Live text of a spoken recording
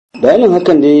Bayanin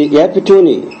hakan da ya fito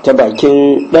ne ta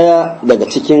bakin ɗaya daga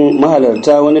cikin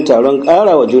mahalarta wani taron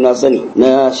ƙarawa juna sani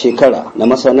na shekara na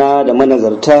masana da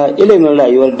manazarta ilimin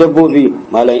rayuwar dabbobi,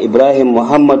 Malam Ibrahim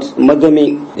Muhammad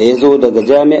Magami, da ya zo daga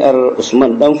jami'ar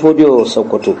Usman Dan Fodiyo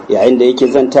Sokoto, yayin da yake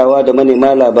zantawa da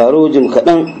manema labaru jim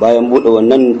kaɗan bayan buɗe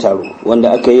wannan taro wanda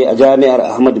aka yi a jami'ar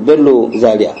Ahmadu Bello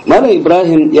Zaria. Malam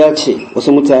Ibrahim ya ce wasu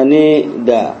mutane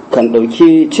da kan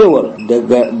ɗauki cewar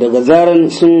daga zaran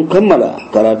sun kammala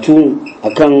karatu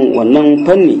akan wannan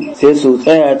fanni sai su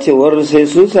tsaya cewar sai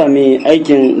sun sami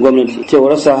aikin gwamnati.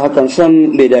 Cewarsa hakan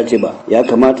san bai dace ba, ya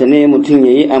kamata ne mutum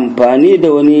ya yi amfani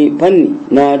da wani fanni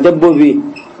na dabbobi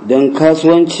don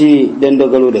kasuwanci don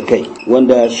dogaro da kai,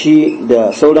 wanda shi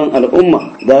da sauran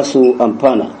al'umma za su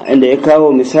amfana, inda ya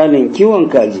kawo misalin kiwon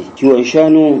kaji, kiwon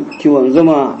shanu, kiwon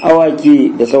zuma,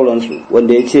 awaki da sauransu,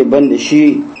 wanda ya ce ban da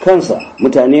shi kansa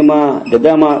mutane ma da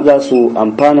dama za su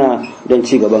amfana don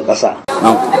ci gaban ƙasa.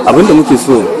 Abin da muke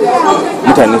so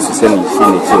mutane su sani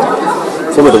shine cewa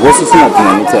saboda wasu suna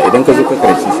tunanin cewa idan ka zo ka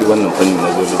karanci shi wannan fannin na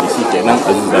zoology shi kenan a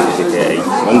zuwa ka je kai aiki,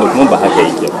 wanda kuma ba haka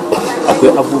yake ba.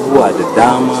 Akwai abubuwa da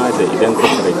dama da idan ka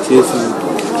karance su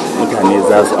mutane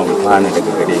za su amfana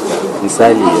daga gare ka.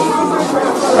 Misali yanzu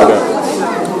kaga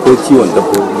ko kiwon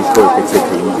dabbobi kawai kace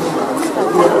ka yi,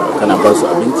 kana ba su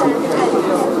abinci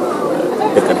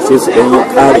da karshe su ɗan yi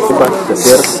ƙara kiba da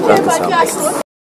sayar za ka samu.